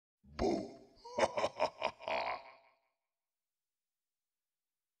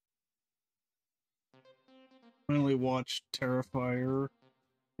finally watched Terrifier,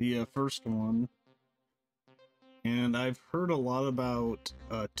 the first one, and I've heard a lot about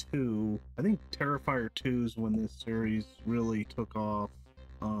 2. I think Terrifier 2 is when this series really took off,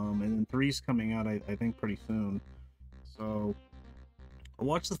 and then 3's coming out, I think, pretty soon. So I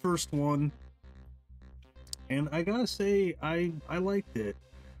watched the first one, and I gotta say, I liked it.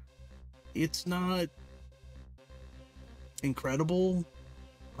 It's not incredible.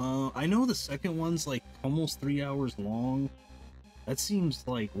 I know the second one's like almost 3 hours long. That seems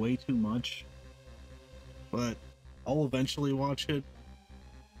like way too much, but I'll eventually watch it.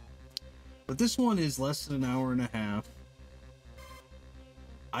 But this one is less than an hour and a half.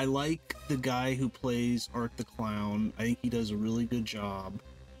 I like the guy who plays Art the Clown. I think he does a really good job.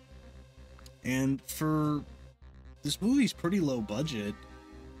 And for this movie's pretty low budget.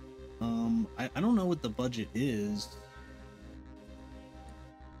 I don't know what the budget is.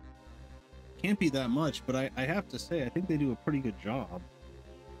 Can't be that much, but I have to say, I think they do a pretty good job.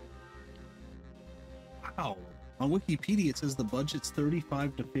 Wow. On Wikipedia, it says the budget's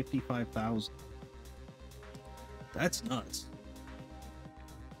 35 to 55,000. That's nuts.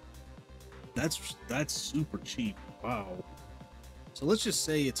 That's super cheap. Wow. So let's just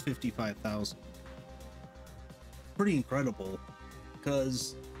say it's 55,000. Pretty incredible,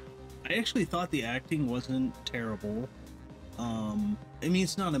 because I actually thought the acting wasn't terrible. I mean,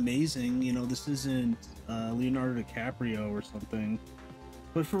 it's not amazing, you know, this isn't Leonardo DiCaprio or something,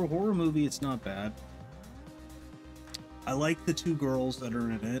 but for a horror movie, it's not bad. I like the 2 girls that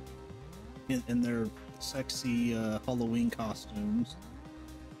are in it, in their sexy Halloween costumes,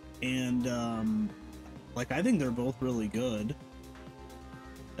 and like, I think they're both really good,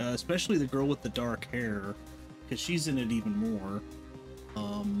 especially the girl with the dark hair, because she's in it even more.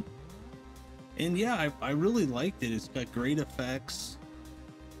 And yeah, I really liked it. It's got great effects.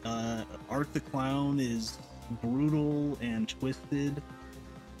 Art the Clown is brutal and twisted.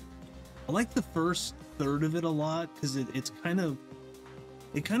 I like the first third of it a lot, because it kind of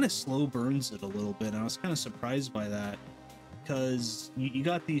slow burns it a little bit. And I was kind of surprised by that, because you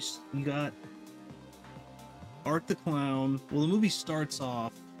got Art the Clown. Well, the movie starts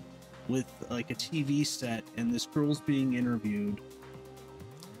off with like a TV set, and this girl's being interviewed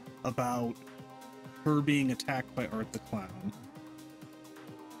about her being attacked by Art the Clown.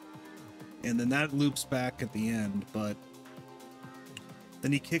 And then that loops back at the end, but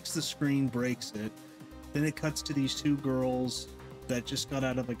then he kicks the screen, breaks it. Then it cuts to these 2 girls that just got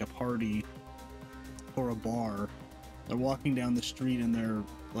out of like a party or a bar. They're walking down the street in their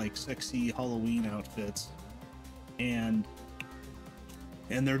like sexy Halloween outfits, and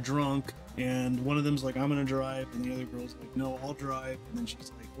they're drunk, and one of them's like, I'm gonna drive, and the other girl's like, no, I'll drive. And then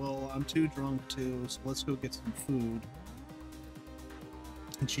she's like, well, I'm too drunk too, so let's go get some food.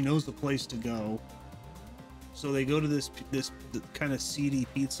 And she knows the place to go, so they go to this kind of seedy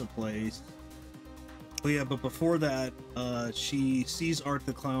pizza place. Oh yeah, but before that, she sees Art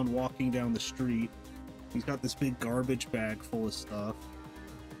the Clown walking down the street. He's got this big garbage bag full of stuff.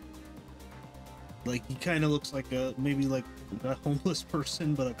 Like, he kind of looks like maybe like a homeless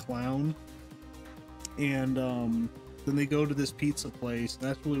person, but a clown. And then they go to this pizza place, and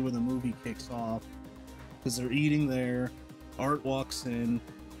that's really where the movie kicks off, because they're eating there. Art walks in,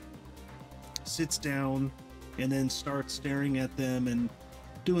 sits down, and then starts staring at them and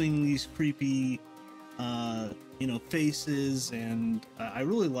doing these creepy you know, faces. And I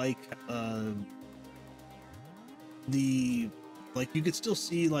really like like, you could still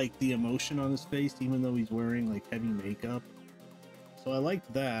see like the emotion on his face even though he's wearing like heavy makeup, so I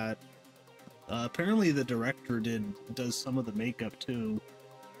liked that. Apparently the director does some of the makeup too,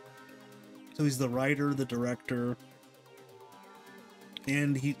 so he's the writer, the director,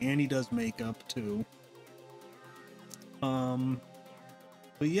 and he does makeup too.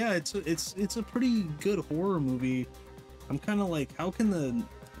 But yeah, it's a pretty good horror movie. I'm kind of like, how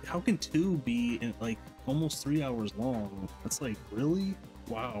can 2 be in like almost 3 hours long? That's like, really?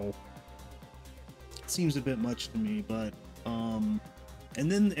 Wow. It seems a bit much to me, but and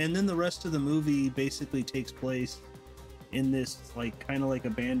then the rest of the movie basically takes place in this like kind of like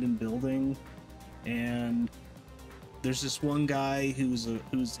abandoned building, and there's this one guy who's a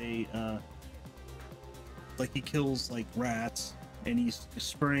like, he kills like rats, and he's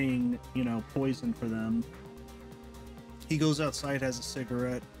spraying, you know, poison for them. He goes outside, has a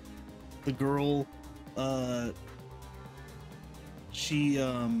cigarette. The girl, she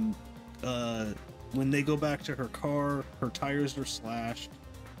when they go back to her car, her tires are slashed.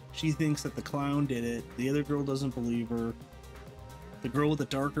 She thinks that the clown did it. The other girl doesn't believe her. The girl with the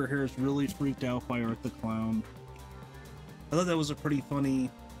darker hair is really freaked out by Art the Clown. I thought that was a pretty funny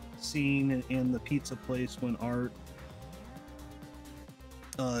scene in the pizza place when Art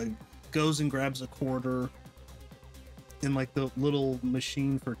goes and grabs a quarter in like the little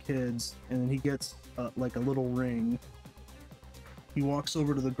machine for kids, and then he gets like a little ring. He walks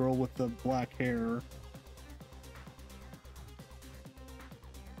over to the girl with the black hair.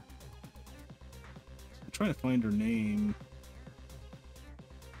 I'm trying to find her name.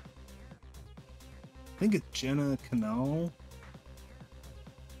 I think it's Jenna Canal.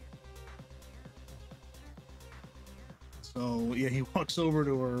 So yeah, he walks over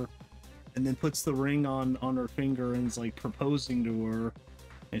to her and then puts the ring on her finger and is like proposing to her,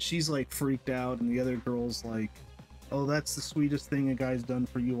 and she's like freaked out, and the other girl's like, oh, that's the sweetest thing a guy's done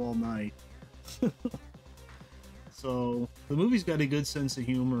for you all night. So the movie's got a good sense of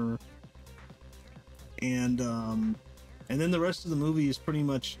humor, and then the rest of the movie is pretty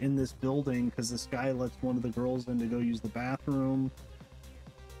much in this building because this guy lets one of the girls in to go use the bathroom.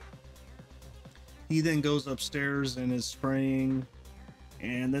 He then goes upstairs and is spraying,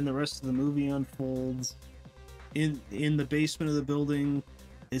 and then the rest of the movie unfolds. In the basement of the building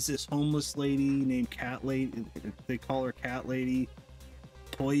is this homeless lady named Cat Lady. They call her Cat Lady.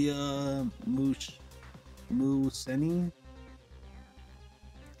 Toya Museni.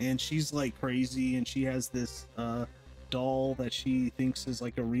 And she's like crazy, and she has this doll that she thinks is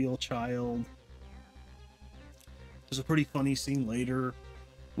like a real child. There's a pretty funny scene later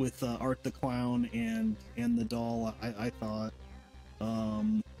with Art the Clown and the doll, I thought.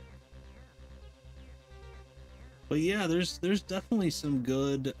 But yeah, there's definitely some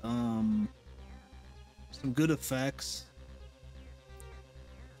good effects.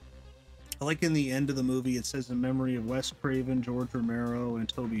 I like in the end of the movie it says in memory of Wes Craven, George Romero, and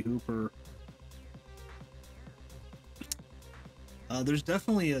Tobe Hooper. There's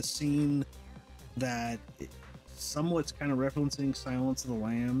definitely a scene that somewhat's kind of referencing Silence of the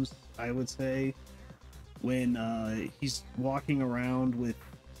Lambs, I would say, when he's walking around with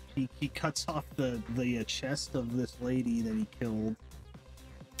he cuts off the chest of this lady that he killed,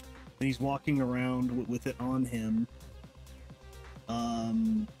 and he's walking around with it on him.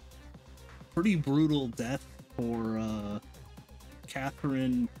 Pretty brutal death for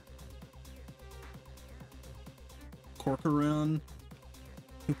Catherine Corcoran,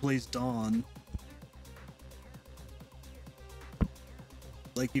 who plays Dawn.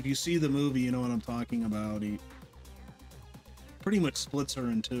 Like, if you see the movie, you know what I'm talking about. He pretty much splits her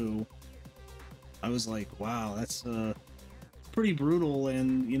in two. I was like, wow, that's pretty brutal,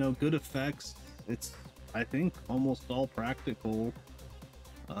 and, you know, good effects. It's, I think, almost all practical.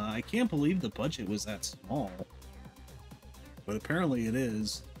 I can't believe the budget was that small, but apparently it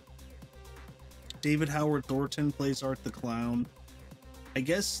is. David Howard Thornton plays Art the Clown. I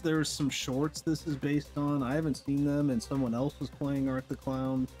guess there's some shorts this is based on. I haven't seen them, and someone else was playing Art the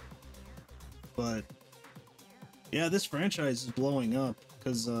Clown. But yeah, this franchise is blowing up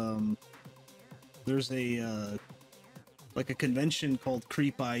because there's a like a convention called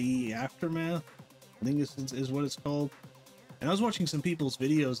Creep IE Aftermath, I think is what it's called. And I was watching some people's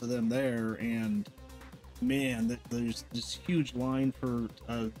videos of them there, and man, there's this huge line for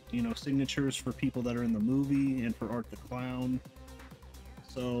you know, signatures for people that are in the movie and for Art the Clown.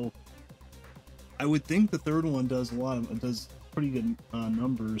 So I would think the third one does pretty good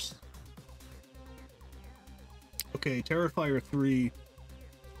numbers. Okay, Terrifier 3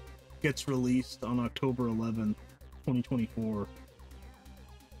 gets released on October 11th, 2024.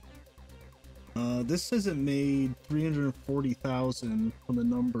 This says it made $340,000 on the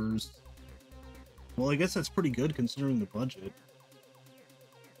numbers. Well, I guess that's pretty good considering the budget,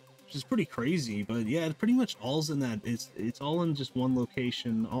 which is pretty crazy. But yeah, it pretty much all's in that. It's all in just one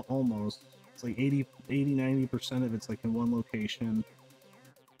location, almost. It's like 80-90% of it's like in one location.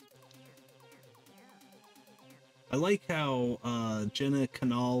 I like how Jenna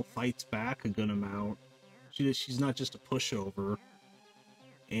Canal fights back a good amount. She's not just a pushover.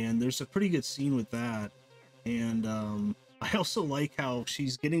 And there's a pretty good scene with that. And I also like how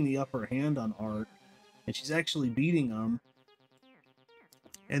she's getting the upper hand on Art, and she's actually beating him.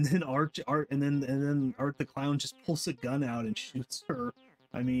 And then Art the Clown just pulls a gun out and shoots her.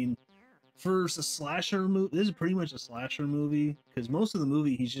 I mean, for a slasher movie, this is pretty much a slasher movie, because most of the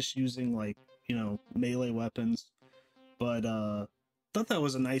movie he's just using, like, you know, melee weapons. But thought that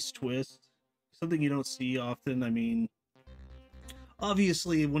was a nice twist, something you don't see often. I mean,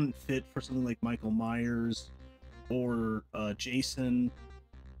 obviously, it wouldn't fit for something like Michael Myers or Jason,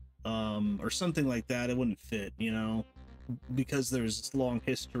 or something like that. It wouldn't fit, you know, because there's this long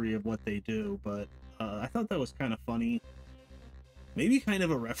history of what they do. But I thought that was kind of funny. Maybe kind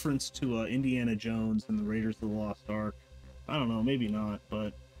of a reference to Indiana Jones and the Raiders of the Lost Ark. I don't know, maybe not,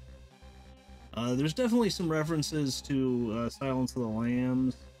 but There's definitely some references to Silence of the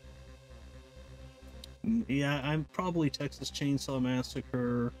Lambs. Yeah, I'm probably Texas Chainsaw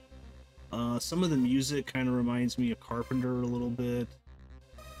Massacre. Some of the music kind of reminds me of Carpenter a little bit.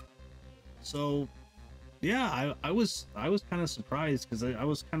 So, yeah, I was kind of surprised because I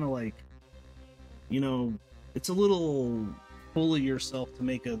was kind of like, you know, it's a little full of yourself to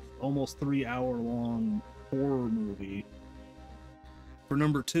make a almost 3 hour long horror movie. For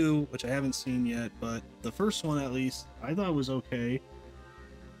number two, which I haven't seen yet, but the first one at least I thought was okay,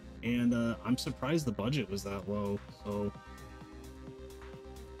 and I'm surprised the budget was that low.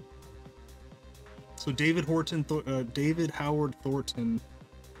 So David Howard Thornton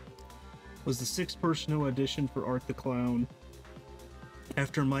was the sixth person who auditioned for Art the Clown.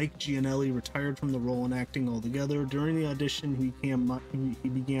 After Mike Gianelli retired from the role and acting altogether, during the audition he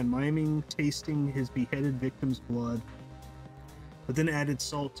began miming tasting his beheaded victim's blood, but then added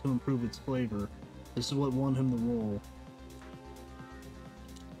salt to improve its flavor. This is what won him the role.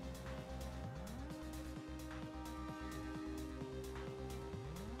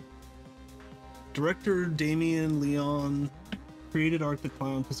 Director Damien Leone created Art the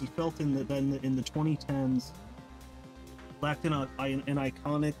Clown because he felt in the 2010s lacked an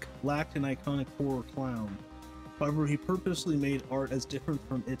iconic horror clown. However, he purposely made Art as different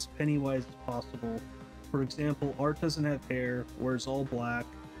from its Pennywise as possible. For example, Art doesn't have hair, wears all black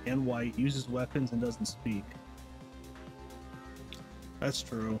and white, uses weapons, and doesn't speak. That's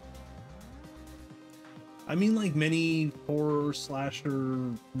true. I mean, like many horror slasher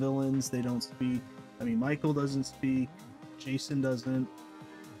villains, they don't speak. I mean, Michael doesn't speak. Jason doesn't.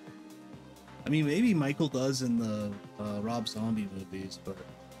 I mean, maybe Michael does in the Rob Zombie movies, but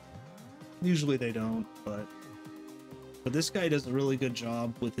usually they don't. But this guy does a really good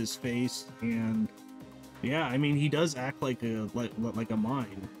job with his face, and yeah, I mean, he does act like a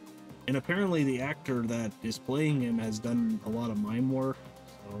mime. And apparently, the actor that is playing him has done a lot of mime work.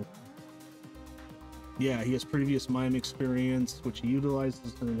 So yeah, he has previous mime experience, which he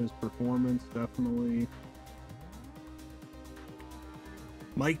utilizes in his performance, definitely.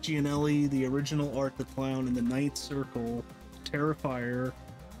 Mike Gianelli, the original Art the Clown in the Ninth Circle, Terrifier,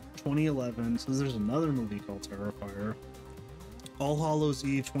 2011. So there's another movie called Terrifier. All Hallows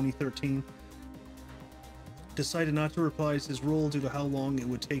Eve, 2013. Decided not to reprise his role due to how long it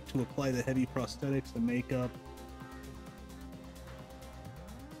would take to apply the heavy prosthetics and makeup.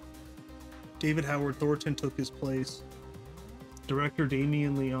 David Howard Thornton took his place. Director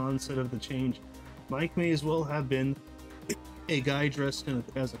Damien Leone said of the change, Mike may as well have been a guy dressed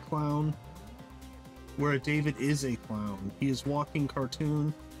as a clown, where David is a clown. He is walking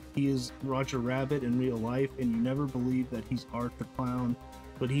cartoon. He is Roger Rabbit in real life, and you never believe that he's Art the Clown,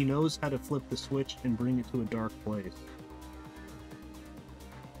 but he knows how to flip the switch and bring it to a dark place.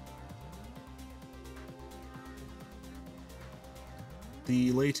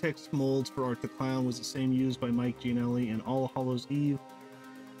 The latex molds for Art the Clown was the same used by Mike Gianelli in All Hallows Eve.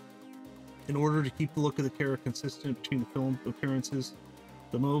 In order to keep the look of the character consistent between the film appearances,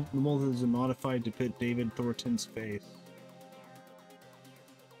 the mold has been modified to fit David Thornton's face.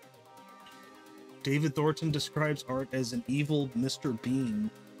 David Thornton describes Art as an evil Mr. Bean.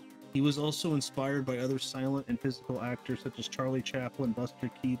 He was also inspired by other silent and physical actors such as Charlie Chaplin, Buster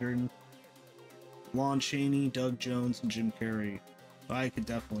Keaton, Lon Chaney, Doug Jones, and Jim Carrey. I could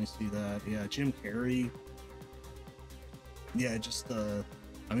definitely see that. Yeah, Jim Carrey. Yeah, just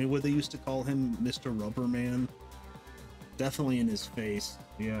I mean, what they used to call him, Mr. Rubberman. Definitely in his face.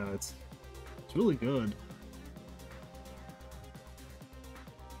 Yeah, it's really good.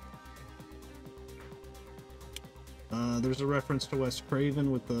 There's a reference to Wes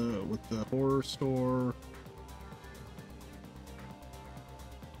Craven with the horror store.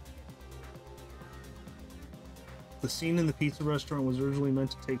 The scene in the pizza restaurant was originally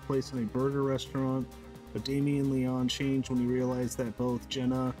meant to take place in a burger restaurant, but Damien Leone changed when he realized that both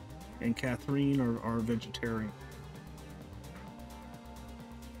Jenna and Catherine are vegetarian.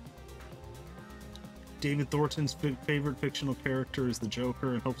 David Thornton's favorite fictional character is the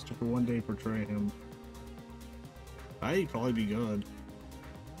Joker and hopes to for one day portray him. I think he'd probably be good.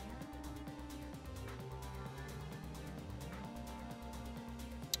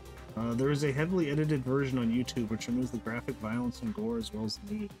 There is a heavily edited version on YouTube which removes the graphic violence and gore as well as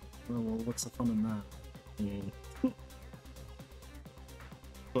the nudity. Well, what's the fun in that? I mean,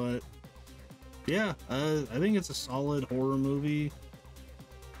 but yeah, I think it's a solid horror movie.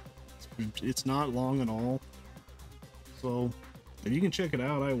 It's not long at all, so if you can check it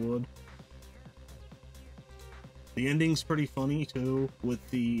out, I would. The ending's pretty funny too, with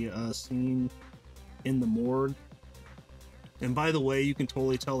the scene in the morgue And by the way, you can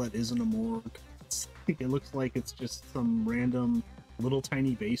totally tell that isn't a morgue. It looks like it's just some random little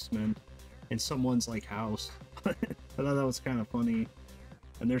tiny basement in someone's like house. I thought that was kind of funny.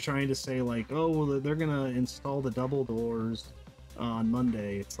 And they're trying to say like, oh, well, they're gonna install the double doors on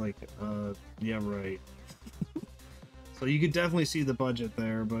Monday. It's like, yeah, right. So you could definitely see the budget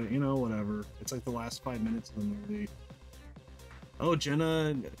there, but you know, whatever. It's like the last 5 minutes of the movie. Oh,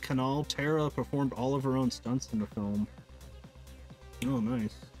 Jenna Canal Tara performed all of her own stunts in the film. Oh,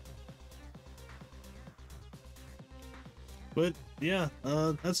 nice. But yeah,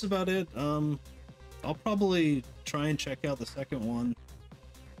 that's about it. I'll probably try and check out the second one,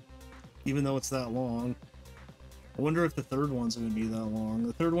 even though it's that long. I wonder if the third one's gonna be that long.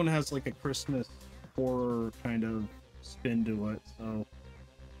 The third one has like a Christmas horror kind of spin to it, so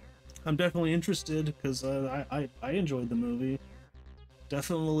I'm definitely interested because I enjoyed the movie.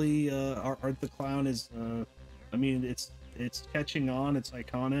 Definitely, Art the Clown is, I mean, it's catching on. It's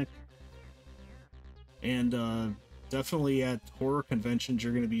iconic, and definitely at horror conventions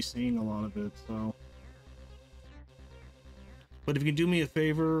you're going to be seeing a lot of it. So, but if you can do me a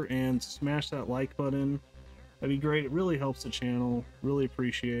favor and smash that like button, that'd be great. It really helps the channel. Really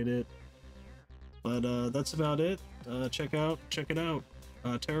appreciate it. But that's about it. Check it out,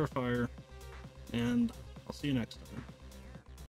 Terrifier, and I'll see you next time.